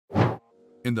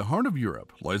In the heart of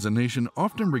Europe lies a nation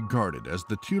often regarded as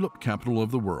the tulip capital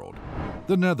of the world,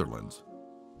 the Netherlands.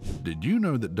 Did you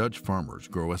know that Dutch farmers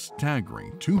grow a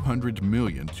staggering 200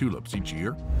 million tulips each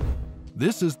year?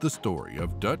 This is the story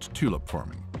of Dutch tulip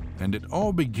farming, and it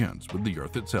all begins with the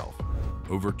earth itself.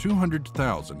 Over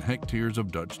 200,000 hectares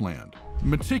of Dutch land,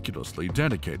 meticulously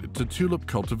dedicated to tulip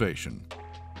cultivation.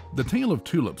 The tale of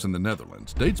tulips in the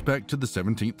Netherlands dates back to the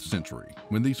 17th century,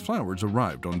 when these flowers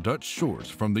arrived on Dutch shores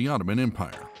from the Ottoman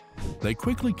Empire. They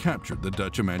quickly captured the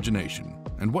Dutch imagination,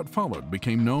 and what followed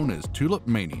became known as Tulip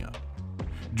Mania.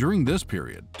 During this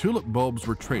period, tulip bulbs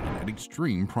were traded at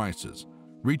extreme prices,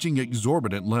 reaching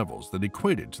exorbitant levels that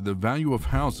equated to the value of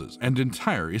houses and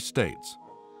entire estates.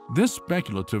 This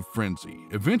speculative frenzy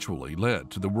eventually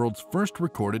led to the world's first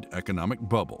recorded economic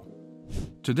bubble.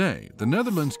 Today, the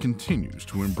Netherlands continues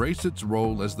to embrace its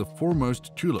role as the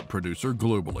foremost tulip producer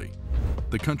globally.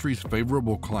 The country's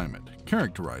favorable climate,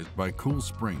 characterized by cool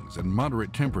springs and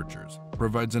moderate temperatures,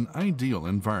 provides an ideal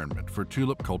environment for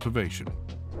tulip cultivation.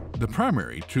 The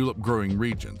primary tulip growing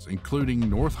regions, including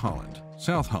North Holland,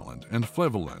 South Holland, and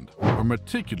Flevoland, are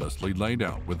meticulously laid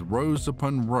out with rows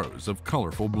upon rows of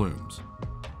colorful blooms.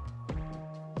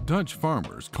 Dutch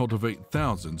farmers cultivate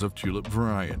thousands of tulip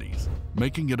varieties,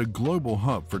 making it a global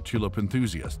hub for tulip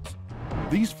enthusiasts.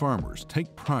 These farmers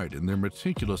take pride in their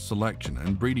meticulous selection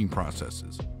and breeding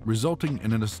processes, resulting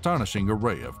in an astonishing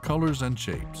array of colors and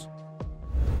shapes.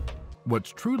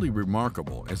 What's truly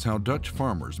remarkable is how Dutch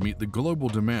farmers meet the global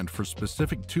demand for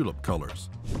specific tulip colors.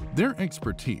 Their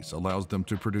expertise allows them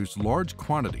to produce large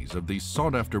quantities of these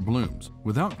sought-after blooms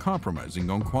without compromising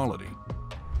on quality.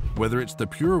 Whether it's the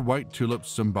pure white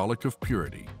tulips symbolic of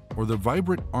purity or the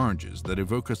vibrant oranges that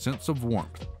evoke a sense of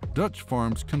warmth, Dutch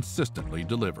farms consistently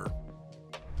deliver.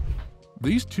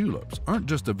 These tulips aren't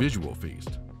just a visual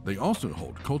feast, they also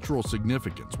hold cultural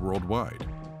significance worldwide.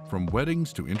 From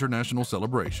weddings to international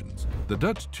celebrations, the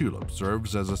Dutch tulip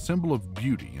serves as a symbol of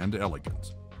beauty and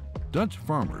elegance. Dutch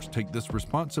farmers take this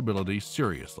responsibility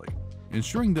seriously,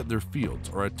 ensuring that their fields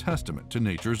are a testament to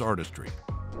nature's artistry.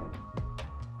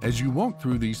 As you walk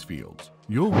through these fields,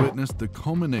 you'll witness the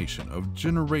culmination of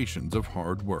generations of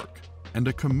hard work and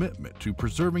a commitment to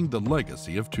preserving the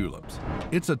legacy of tulips.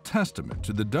 It's a testament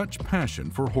to the Dutch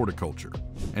passion for horticulture,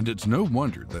 and it's no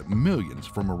wonder that millions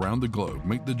from around the globe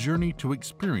make the journey to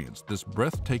experience this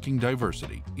breathtaking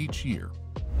diversity each year.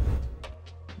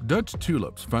 Dutch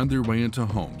tulips find their way into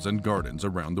homes and gardens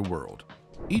around the world.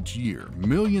 Each year,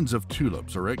 millions of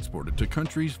tulips are exported to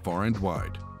countries far and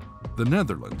wide. The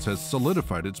Netherlands has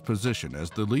solidified its position as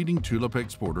the leading tulip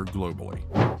exporter globally.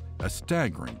 A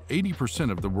staggering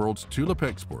 80% of the world's tulip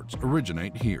exports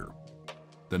originate here.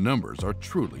 The numbers are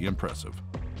truly impressive.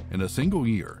 In a single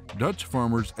year, Dutch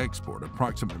farmers export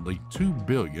approximately 2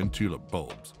 billion tulip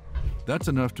bulbs. That's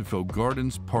enough to fill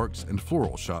gardens, parks, and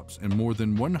floral shops in more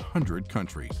than 100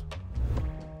 countries.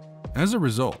 As a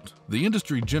result, the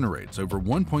industry generates over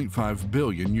 1.5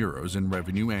 billion euros in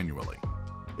revenue annually.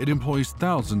 It employs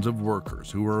thousands of workers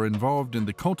who are involved in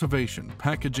the cultivation,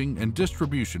 packaging, and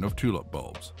distribution of tulip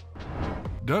bulbs.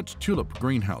 Dutch tulip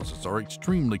greenhouses are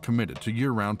extremely committed to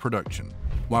year-round production.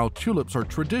 While tulips are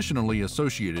traditionally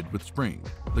associated with spring,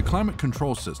 the climate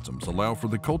control systems allow for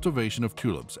the cultivation of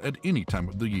tulips at any time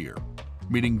of the year,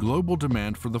 meeting global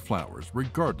demand for the flowers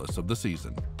regardless of the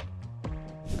season.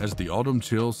 As the autumn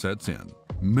chill sets in,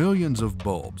 millions of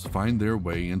bulbs find their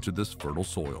way into this fertile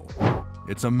soil.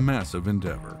 It's a massive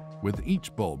endeavor, with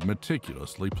each bulb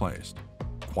meticulously placed,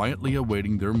 quietly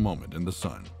awaiting their moment in the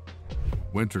sun.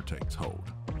 Winter takes hold,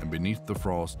 and beneath the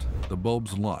frost, the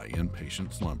bulbs lie in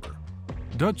patient slumber.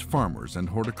 Dutch farmers and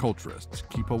horticulturists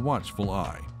keep a watchful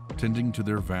eye, tending to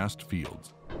their vast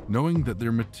fields, knowing that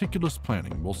their meticulous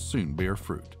planning will soon bear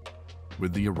fruit.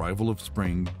 With the arrival of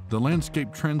spring, the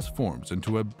landscape transforms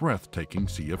into a breathtaking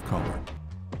sea of color.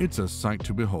 It's a sight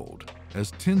to behold,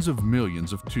 as tens of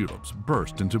millions of tulips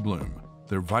burst into bloom,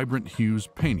 their vibrant hues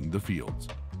painting the fields.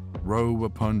 Row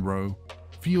upon row,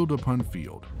 field upon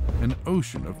field, an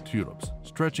ocean of tulips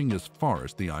stretching as far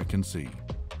as the eye can see.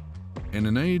 In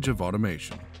an age of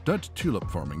automation, Dutch tulip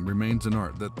farming remains an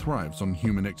art that thrives on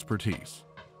human expertise.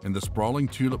 In the sprawling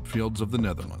tulip fields of the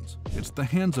Netherlands, it's the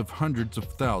hands of hundreds of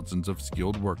thousands of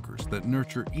skilled workers that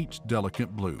nurture each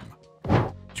delicate bloom.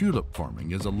 Tulip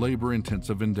farming is a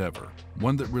labor-intensive endeavor,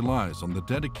 one that relies on the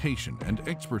dedication and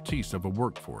expertise of a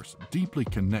workforce deeply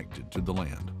connected to the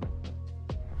land.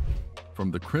 From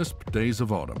the crisp days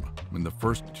of autumn, when the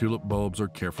first tulip bulbs are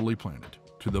carefully planted,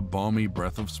 to the balmy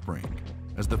breath of spring,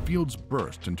 as the fields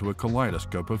burst into a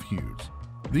kaleidoscope of hues,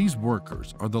 these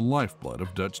workers are the lifeblood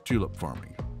of Dutch tulip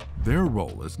farming. Their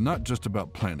role is not just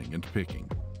about planting and picking.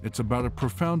 it's about a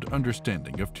profound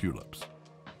understanding of tulips.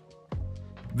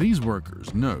 These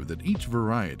workers know that each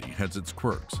variety has its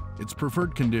quirks, its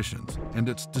preferred conditions, and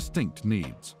its distinct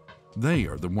needs. They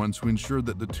are the ones who ensure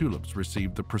that the tulips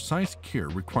receive the precise care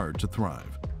required to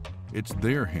thrive. It's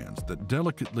their hands that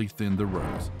delicately thin the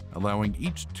rows, allowing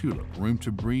each tulip room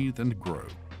to breathe and grow.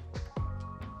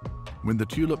 When the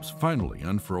tulips finally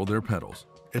unfurl their petals,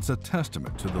 it's a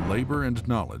testament to the labor and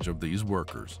knowledge of these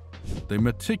workers. They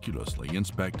meticulously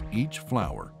inspect each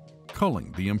flower,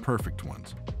 culling the imperfect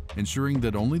ones, ensuring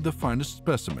that only the finest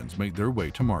specimens make their way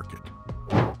to market.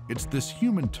 It's this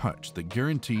human touch that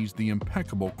guarantees the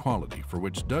impeccable quality for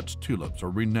which Dutch tulips are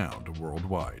renowned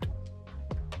worldwide.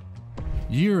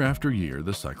 Year after year,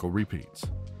 the cycle repeats.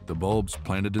 The bulbs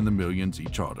planted in the millions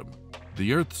each autumn,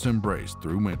 the earth's embrace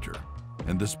through winter,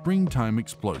 and the springtime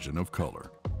explosion of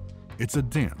color. It's a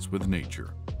dance with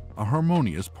nature, a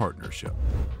harmonious partnership,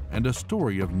 and a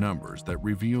story of numbers that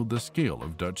reveal the scale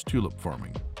of Dutch tulip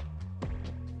farming.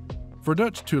 For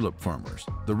Dutch tulip farmers,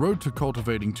 the road to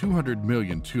cultivating 200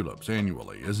 million tulips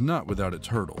annually is not without its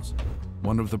hurdles.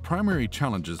 One of the primary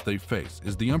challenges they face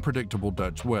is the unpredictable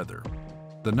Dutch weather.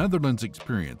 The Netherlands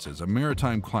experiences a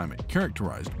maritime climate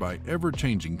characterized by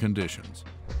ever-changing conditions.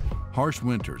 Harsh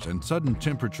winters and sudden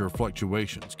temperature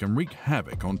fluctuations can wreak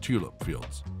havoc on tulip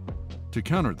fields. To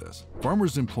counter this,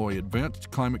 farmers employ advanced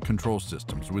climate control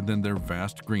systems within their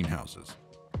vast greenhouses.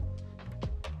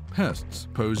 Pests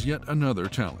pose yet another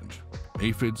challenge.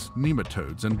 Aphids,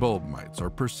 nematodes, and bulb mites are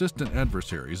persistent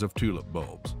adversaries of tulip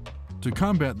bulbs. To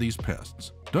combat these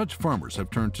pests, Dutch farmers have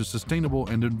turned to sustainable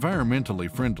and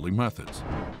environmentally friendly methods.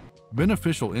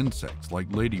 Beneficial insects like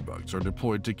ladybugs are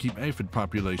deployed to keep aphid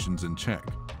populations in check,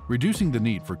 reducing the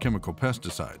need for chemical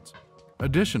pesticides.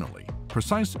 Additionally,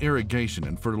 precise irrigation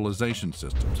and fertilization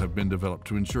systems have been developed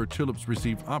to ensure tulips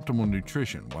receive optimal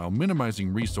nutrition while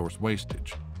minimizing resource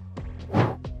wastage.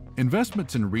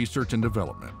 Investments in research and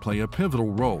development play a pivotal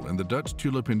role in the Dutch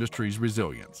tulip industry's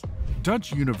resilience.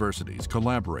 Dutch universities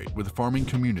collaborate with farming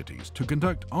communities to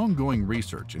conduct ongoing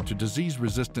research into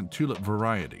disease-resistant tulip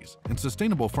varieties and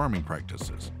sustainable farming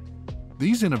practices.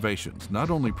 These innovations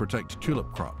not only protect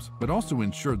tulip crops, but also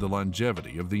ensure the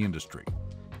longevity of the industry.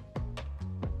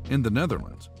 In the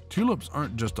Netherlands, tulips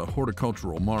aren't just a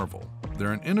horticultural marvel.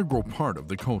 They're an integral part of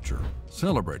the culture,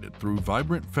 celebrated through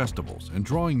vibrant festivals and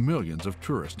drawing millions of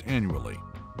tourists annually.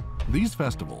 These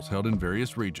festivals, held in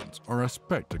various regions, are a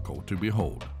spectacle to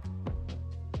behold.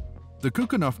 The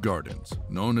Keukenhof Gardens,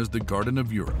 known as the Garden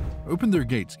of Europe, open their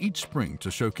gates each spring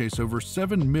to showcase over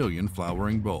 7 million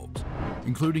flowering bulbs,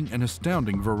 including an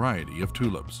astounding variety of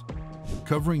tulips.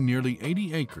 Covering nearly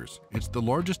 80 acres, it's the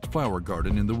largest flower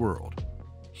garden in the world.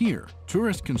 Here,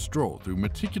 tourists can stroll through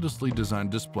meticulously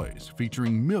designed displays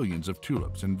featuring millions of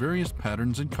tulips in various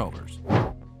patterns and colors.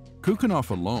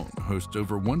 Keukenhof alone hosts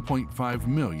over 1.5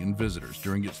 million visitors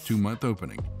during its 2-month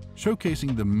opening,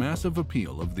 showcasing the massive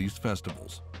appeal of these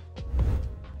festivals.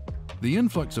 The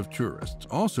influx of tourists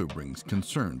also brings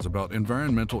concerns about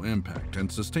environmental impact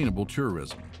and sustainable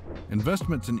tourism.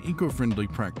 Investments in eco-friendly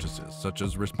practices such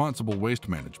as responsible waste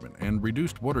management and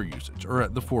reduced water usage are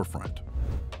at the forefront.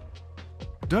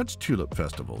 Dutch tulip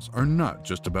festivals are not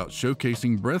just about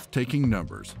showcasing breathtaking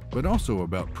numbers, but also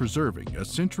about preserving a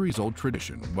centuries-old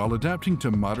tradition while adapting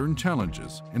to modern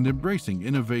challenges and embracing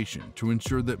innovation to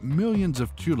ensure that millions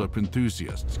of tulip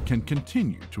enthusiasts can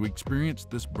continue to experience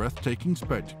this breathtaking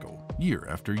spectacle year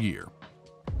after year.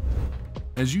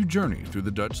 As you journey through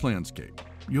the Dutch landscape,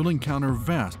 you'll encounter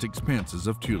vast expanses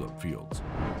of tulip fields,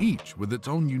 each with its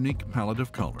own unique palette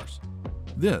of colors.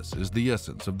 This is the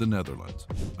essence of the Netherlands,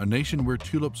 a nation where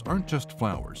tulips aren't just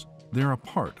flowers, they're a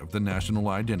part of the national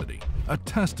identity, a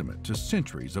testament to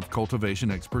centuries of cultivation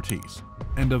expertise,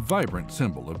 and a vibrant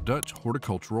symbol of Dutch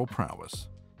horticultural prowess.